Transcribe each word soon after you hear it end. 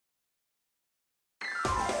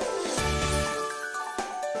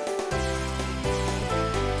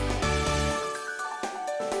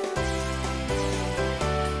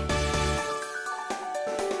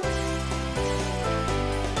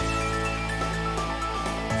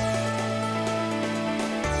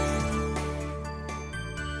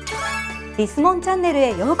リスモンチャンネル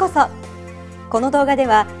へようこそ。この動画で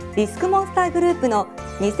はリスクモンスターグループの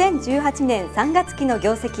2018年3月期の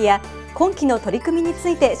業績や今期の取り組みにつ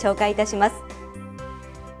いて紹介いたします。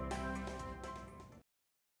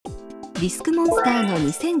リスクモンスターの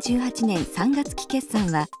2018年3月期決算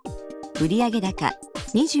は売上高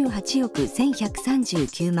28億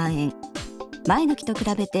1139万円、前の期と比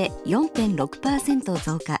べて 4.6%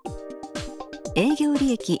 増加、営業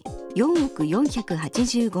利益4億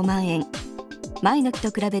485万円、前の期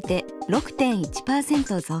と比べて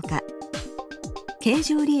 6.1% 増加、経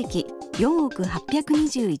常利益4億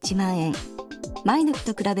821万円、前の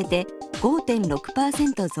期と比べて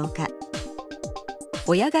 5.6% 増加、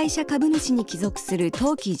親会社株主に帰属する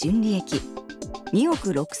当期純利益2億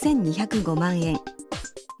6205万円、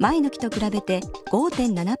前の期と比べて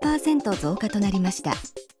 5.7% 増加となりました。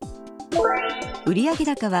売上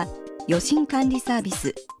高は予診管理サービ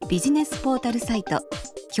ス、ビジネスポータルサイト、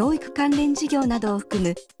教育関連事業などを含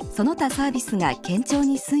むその他サービスが堅調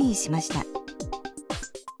に推移しました。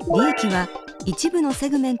利益は一部のセ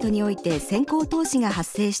グメントにおいて先行投資が発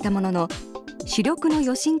生したものの、主力の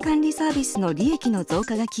予診管理サービスの利益の増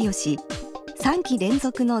加が寄与し、3期連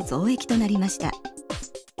続の増益となりました。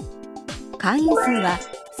会員数は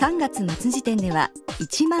3月末時点では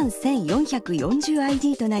1万1440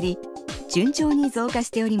 ID となり、順調に増加し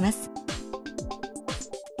ております。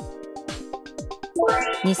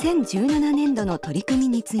2017年度の取り組み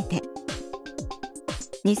について、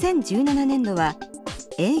2017年度は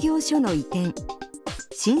営業所の移転、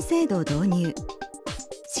新制度導入、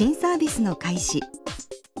新サービスの開始、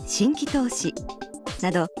新規投資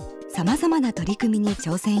などさまざまな取り組みに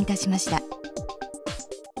挑戦いたしました。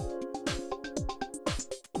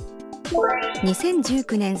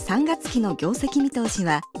2019年3月期の業績見通し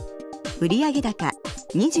は、売上高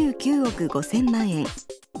29億5000万円、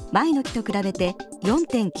前の期と比べて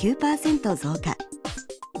 4.9% 増加、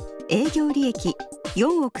営業利益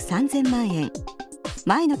4億3000万円、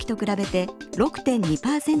前の期と比べて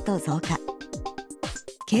 6.2% 増加、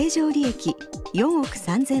経常利益4億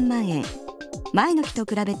3000万円、前の期と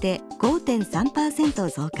比べて 5.3%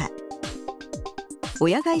 増加、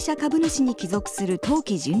親会社株主に帰属する当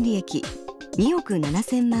期純利益2億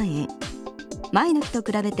7000万円、前の期と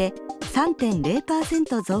比べて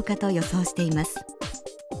 3.0% 増加と予想しています。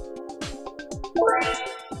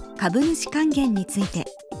株主還元について、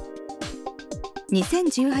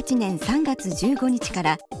2018年3月15日か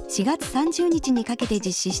ら4月30日にかけて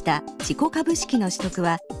実施した自己株式の取得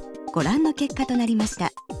はご覧の結果となりまし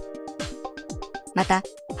た。また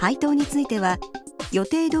配当については、予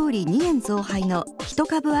定通り2円増配の1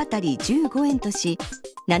株当たり15円とし、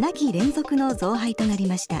7期連続の増配となり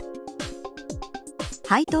ました。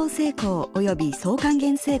配当成功及び総還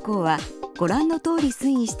元成功はご覧の通り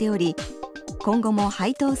推移しており、今後も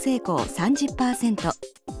配当成功 30%、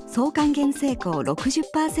総還元成功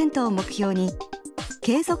 60% を目標に、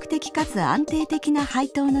継続的かつ安定的な配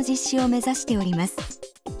当の実施を目指しております。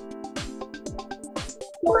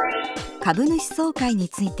株主総会に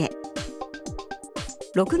ついて、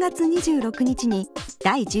6月26日に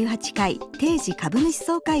第18回定時株主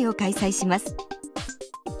総会を開催します。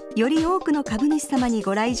より多くの株主様に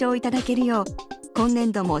ご来場いただけるよう、今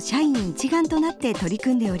年度も社員一丸となって取り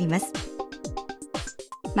組んでおります。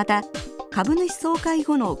また株主総会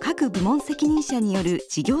後の各部門責任者による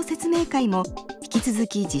事業説明会も引き続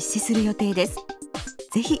き実施する予定です。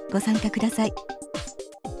ぜひご参加ください。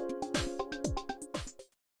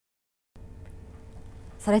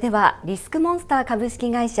それではリスクモンスター株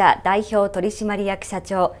式会社代表取締役社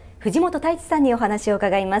長藤本太一さんにお話を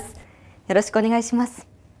伺います。よろしくお願いします。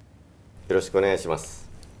よろしくお願いします。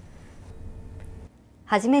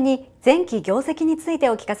はじめに前期業績について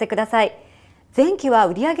お聞かせください。前期は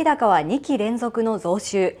売上高は2期連続の増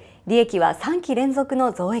収、利益は3期連続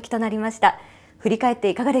の増益となりました。振り返って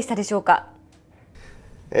いかがでしたでしょうか。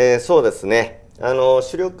そうですね、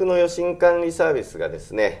主力の予診管理サービスがで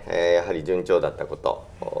すね、やはり順調だったこと、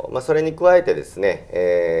それに加えてです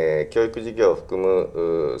ね、教育事業を含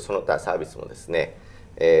むその他サービスもですね、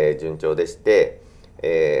順調でして、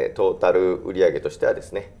トータル売上としてはで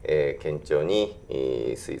すね、堅調に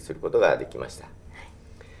推移することができました。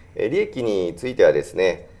利益についてはです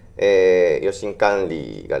ね、予診管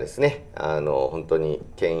理がですね、本当に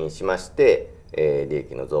牽引しまして、利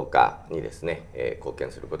益の増加にですね、貢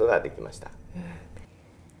献することができました。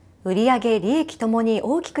売上利益ともに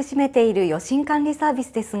大きく占めている予診管理サービ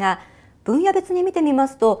スですが、分野別に見てみま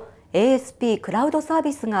すと ASP クラウドサー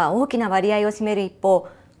ビスが大きな割合を占める一方、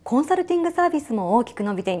コンサルティングサービスも大きく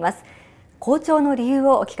伸びています。好調の理由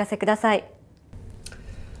をお聞かせください。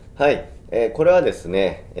はい、これはです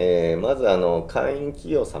ね、まず会員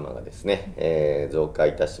企業様がですね、増加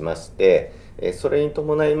いたしまして、それに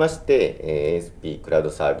伴いまして、ASP クラウ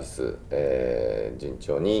ドサービス、順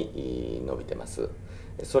調に伸びてます。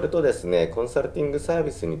それとですね、コンサルティングサー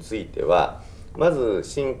ビスについては、まず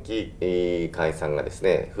新規会員さんがです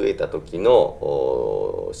ね、増えた時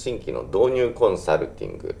の新規の導入コンサルテ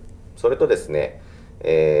ィング、それとですね、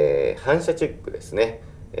反射チェックですね。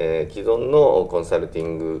既存のコンサルティ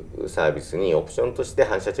ングサービスにオプションとして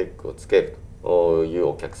反射チェックをつけるという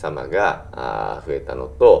お客様が増えたの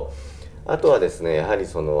と、あとはですね、やはり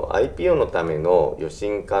その IPO のための予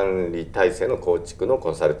診管理体制の構築の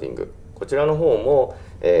コンサルティング、こちらの方も、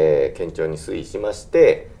堅調に推移しまし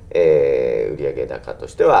て、売上高と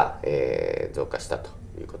しては、増加したと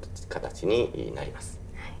いう形になります。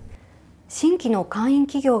新規の会員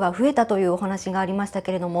企業が増えたというお話がありました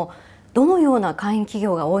けれども、どのような会員企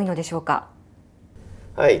業が多いのでしょうか。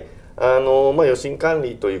はい、予診管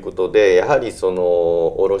理ということで、やはりそ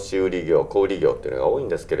の卸売業、小売業というのが多いん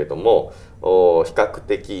ですけれども、比較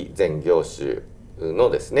的全業種の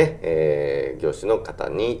ですね、業種の方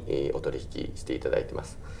にお取引していただいていま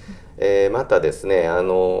す。またですね、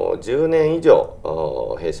10年以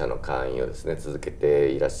上弊社の会員をですね続けて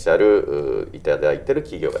いらっしゃるいただいている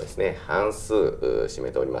企業がですね半数占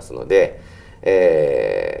めておりますので、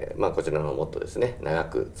こちらのもっとですね長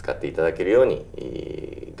く使っていただけるよう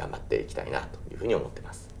に頑張っていきたいなというふうに思ってい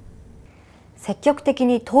ます。積極的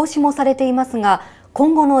に投資もされていますが、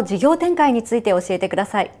今後の事業展開について教えてくだ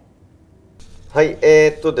さい。はい、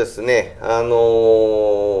ですね、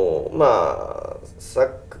さっ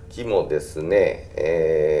きもですね、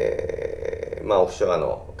オフショア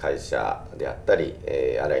の会社であったり、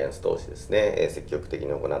アライアンス投資ですね、積極的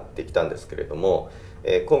に行ってきたんですけれども、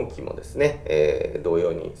今期もですね、同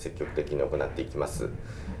様に積極的に行っていきます。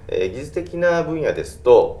技術的な分野です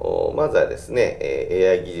と、まずはですね、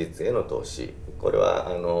AI 技術への投資、これは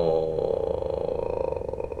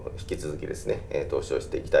引き続きですね、投資をし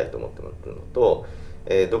ていきたいと思っているのと、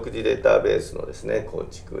独自データベースのですね、構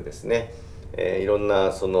築ですね、いろん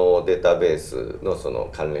なそのデータベースのその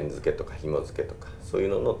関連付けとか紐付けとか、そういう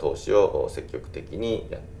のの投資を積極的に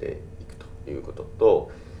やっていくということと、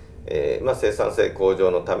生産性向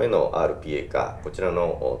上のための RPA 化、こちら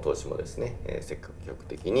の投資もですね、積極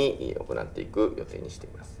的に行っていく予定にしてい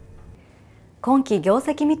ます。今期業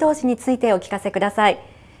績見通しについてお聞かせください。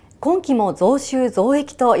今期も増収増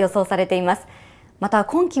益と予想されています。また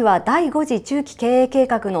今期は第5次中期経営計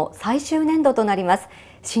画の最終年度となります。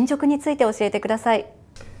進捗について教えてください。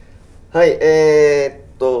はい、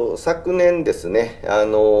昨年ですね、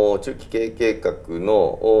中期経営計画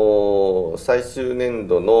の最終年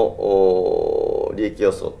度の利益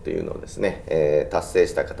予想っていうのをですね、達成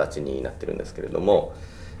した形になってるんですけれども、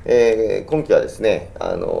今期はですね、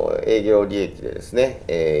営業利益でですね、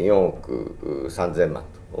4億3000万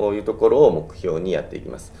というところを目標にやっていき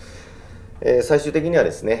ます。最終的には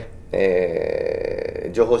ですね、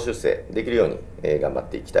情報修正できるように頑張っ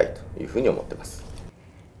ていきたいというふうに思っています。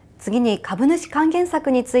次に株主還元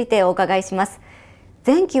策についてお伺いします。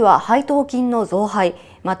前期は配当金の増配、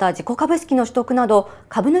また自己株式の取得など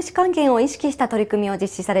株主還元を意識した取り組みを実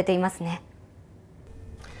施されていますね。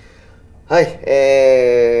はい、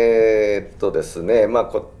ですね、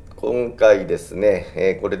今回です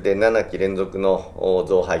ね、これで7期連続の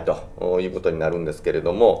増配ということになるんですけれ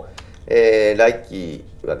ども、来期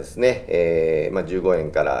はですね、15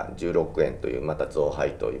円から16円というまた増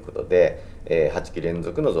配ということで、8期連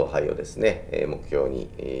続の増配をですね、目標に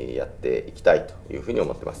やっていきたいというふうに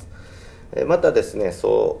思っています。またですね、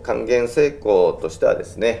還元成功としてはで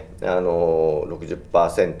すね、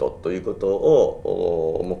60% ということ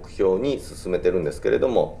を目標に進めてるんですけれど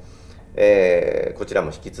も、こちら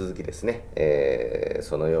も引き続きですね、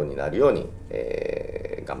そのようになるように、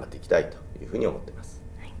頑張っていきたいというふうに思っています。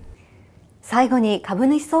最後に株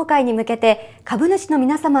主総会に向けて株主の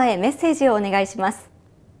皆様へメッセージをお願いします。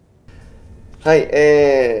はい、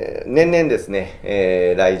年々です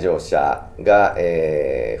ね、来場者が、増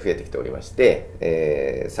えてきておりまし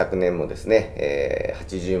て、昨年もですね、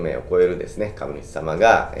80名を超えるですね、株主様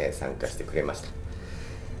が、参加してくれました。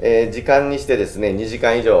時間にしてですね、2時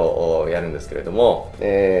間以上やるんですけれども、今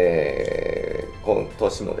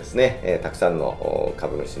年もですね、たくさんの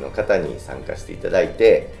株主の方に参加していただい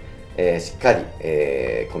て、しっかり、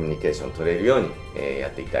コミュニケーションを取れるように、や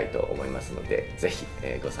っていきたいと思いますので、ぜひ、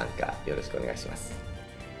ご参加よろしくお願いします。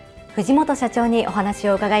藤本社長にお話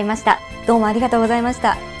を伺いました。どうもありがとうございまし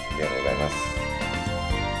た。